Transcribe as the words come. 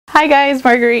Hi guys,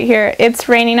 Marguerite here. It's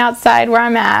raining outside where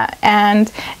I'm at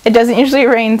and it doesn't usually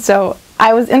rain, so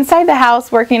I was inside the house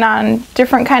working on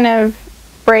different kind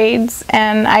of braids,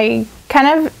 and I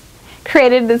kind of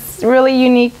created this really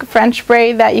unique French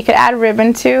braid that you could add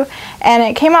ribbon to, and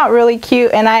it came out really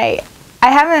cute. And I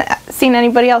haven't seen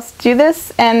anybody else do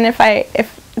this, and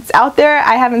if it's out there,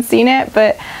 I haven't seen it,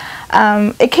 but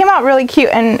it came out really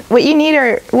cute. And what you need,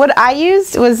 or what I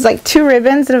used, was like 2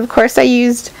 ribbons, and of course I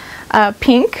used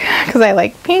pink because I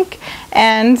like pink,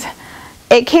 and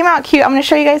it came out cute. I'm going to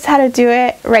show you guys how to do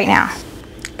it right now.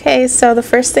 Okay, so the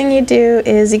first thing you do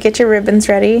is you get your ribbons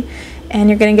ready, and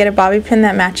you're going to get a bobby pin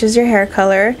that matches your hair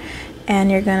color, and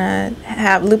you're going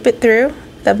to loop it through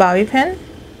the bobby pin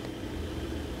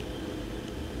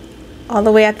all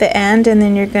the way at the end, and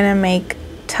then you're going to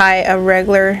tie a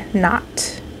regular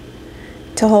knot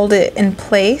to hold it in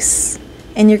place.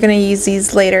 And you're going to use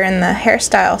these later in the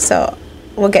hairstyle, so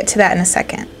we'll get to that in a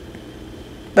second.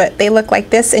 But they look like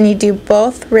this, and you do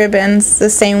both ribbons the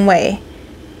same way.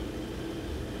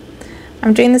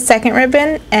 I'm doing the second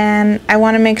ribbon, and I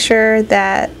want to make sure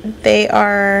that the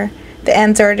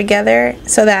ends are together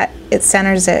so that it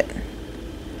centers it.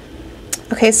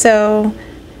 Okay, so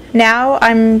now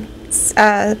I'm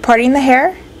parting the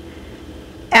hair.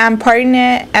 I'm parting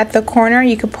it at the corner.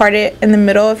 You could part it in the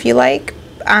middle if you like.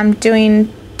 I'm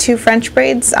doing 2 French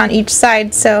braids on each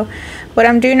side. So what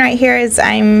I'm doing right here is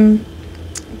I'm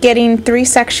getting 3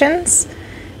 sections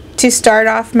to start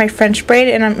off my French braid,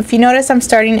 and if you notice, I'm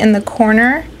starting in the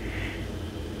corner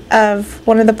of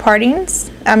one of the partings,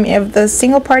 of the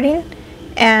single parting.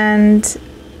 And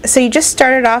so you just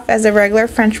start it off as a regular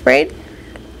French braid.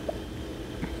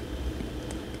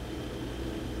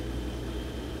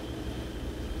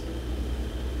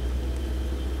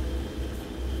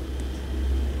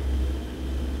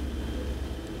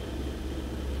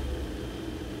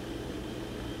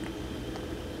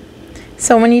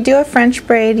 So when you do a French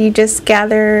braid, you just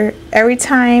gather, every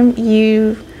time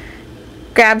you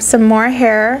grab some more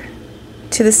hair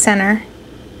to the center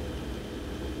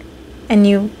and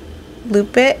you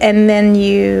loop it, and then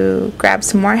you grab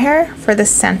some more hair for the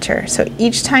center. So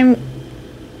each time,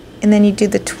 and then you do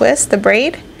the twist, the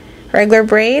braid, regular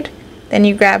braid, then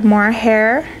you grab more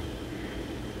hair.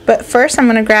 But first I'm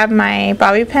going to grab my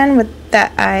bobby pin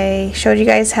that I showed you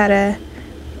guys how to,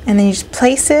 and then you just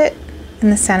place it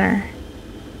in the center.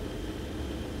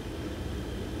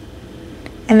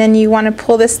 And then you want to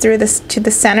pull this through to the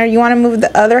center. You want to move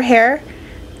the other hair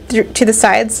to the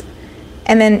sides,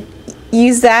 and then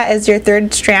use that as your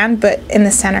 3rd strand, but in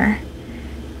the center.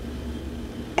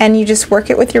 And you just work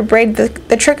it with your braid.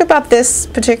 The trick about this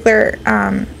particular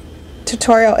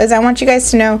tutorial is I want you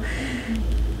guys to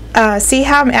know, see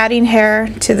how I'm adding hair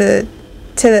to the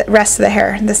rest of the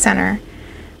hair in the center.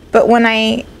 But when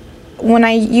I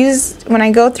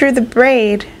go through the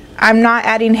braid, I'm not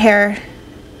adding hair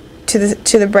to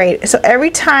the braid. So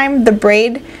every time the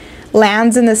braid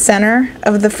lands in the center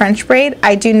of the French braid,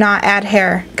 I do not add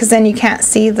hair, because then you can't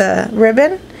see the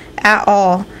ribbon at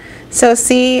all. So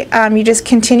see, you just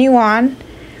continue on,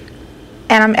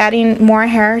 and I'm adding more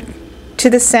hair to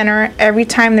the center every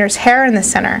time there's hair in the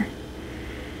center.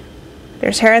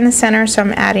 There's hair in the center, so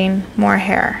I'm adding more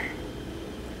hair.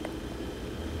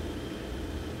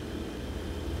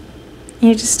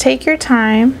 You just take your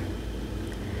time.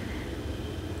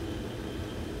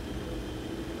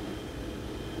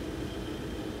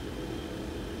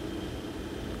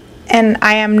 And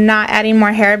I am not adding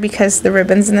more hair because the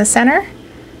ribbon's in the center.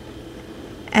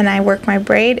 And I work my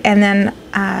braid, and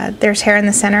then there's hair in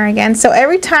the center again. So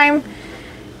every time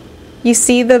you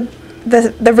see the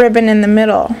ribbon in the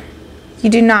middle, you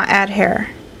do not add hair.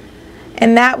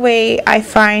 And that way I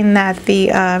find that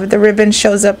the ribbon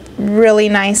shows up really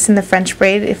nice in the French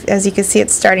braid. As you can see,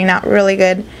 it's starting out really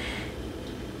good.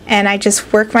 And I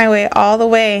just work my way all the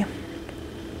way.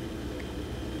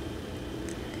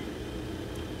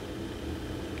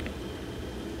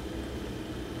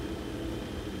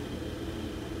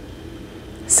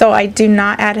 So I do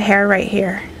not add hair right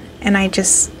here, and I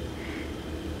just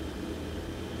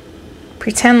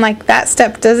pretend like that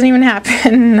step doesn't even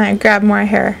happen, and I grab more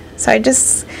hair. So I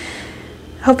just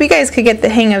hope you guys could get the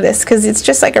hang of this, because it's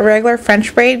just like a regular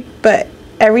French braid, but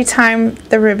every time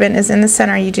the ribbon is in the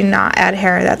center, you do not add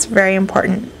hair. That's very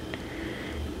important.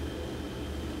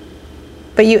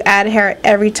 But you add hair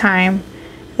every time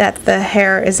that the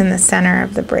hair is in the center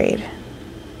of the braid.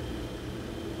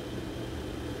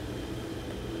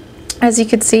 As you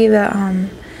can see, the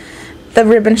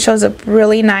ribbon shows up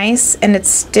really nice, and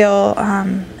it's still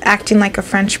acting like a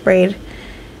French braid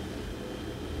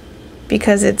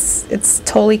because it's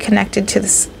totally connected to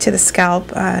the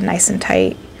scalp, nice and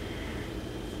tight.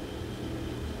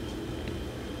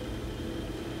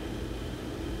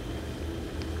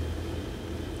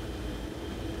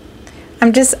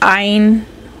 I'm just eyeing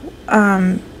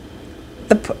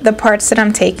the parts that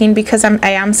I'm taking because I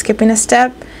am skipping a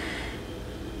step.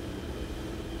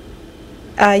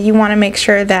 You want to make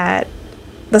sure that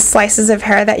the slices of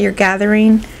hair that you're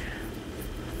gathering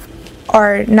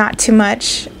are not too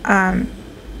much.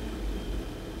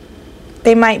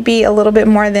 They might be a little bit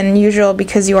more than usual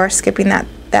because you are skipping that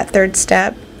third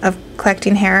step of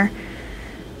collecting hair.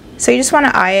 So you just want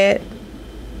to eye it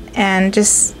and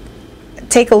just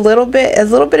take a little bit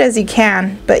as you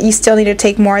can, but you still need to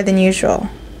take more than usual.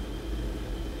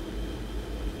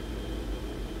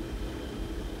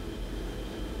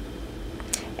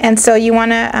 And so you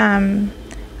want to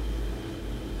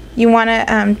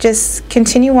just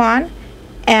continue on,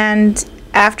 and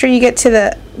after you get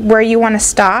to where you want to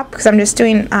stop, because I'm just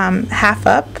doing half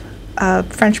up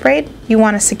French braid, you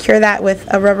want to secure that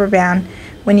with a rubber band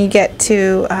when you get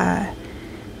to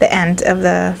the end of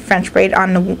the French braid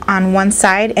on one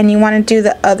side, and you want to do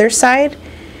the other side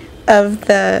of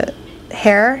the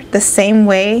hair the same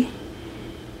way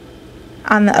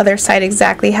on the other side,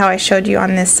 exactly how I showed you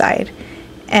on this side.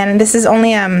 And this is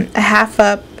only a half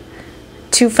up,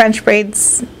 2 French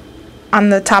braids on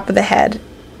the top of the head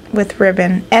with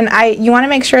ribbon. And you want to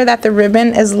make sure that the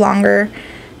ribbon is longer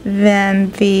than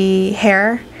the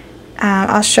hair.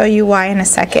 I'll show you why in a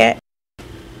second.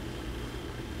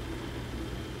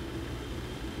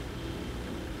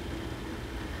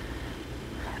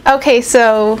 Okay,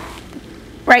 so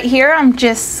right here I'm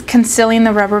just concealing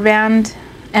the rubber band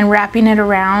and wrapping it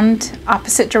around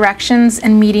opposite directions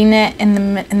and meeting it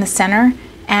in the center,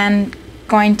 and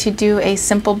going to do a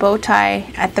simple bow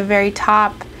tie at the very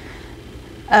top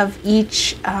of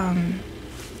each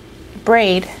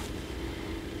braid.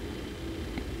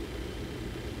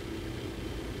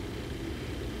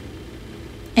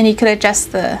 And you could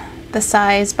adjust the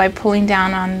size by pulling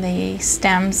down on the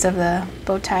stems of the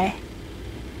bow tie.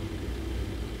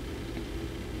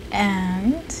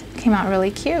 And it came out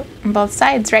really cute on both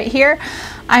sides. Right here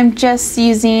I'm just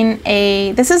using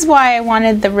this is why I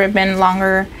wanted the ribbon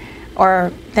longer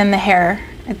than the hair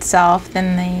itself,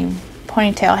 than the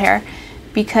ponytail hair,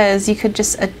 because you could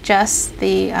just adjust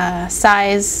the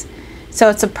size so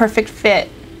it's a perfect fit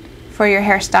for your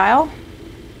hairstyle.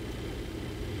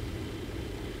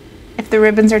 If the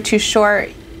ribbons are too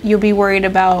short, you'll be worried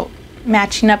about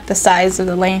matching up the size of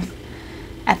the length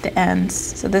at the ends.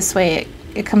 So this way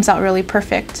it comes out really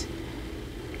perfect.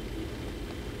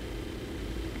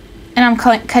 And I'm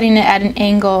cutting it at an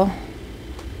angle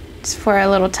just for a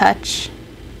little touch.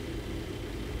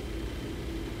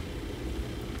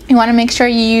 You want to make sure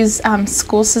you use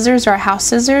school scissors or house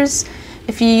scissors.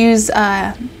 If you use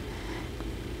hair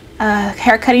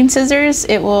cutting scissors,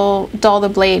 it will dull the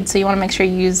blade, so you want to make sure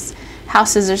you use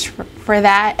house scissors for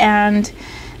that. And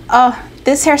oh,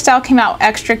 this hairstyle came out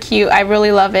extra cute. I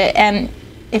really love it. And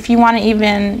if you want it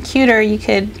even cuter, you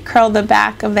could curl the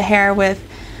back of the hair with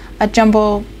a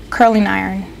jumbo curling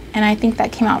iron. And I think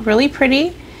that came out really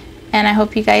pretty. And I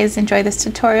hope you guys enjoy this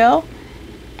tutorial.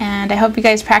 And I hope you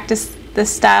guys practice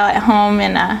this style at home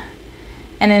and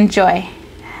enjoy.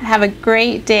 Have a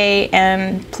great day,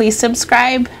 and please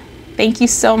subscribe. Thank you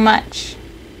so much.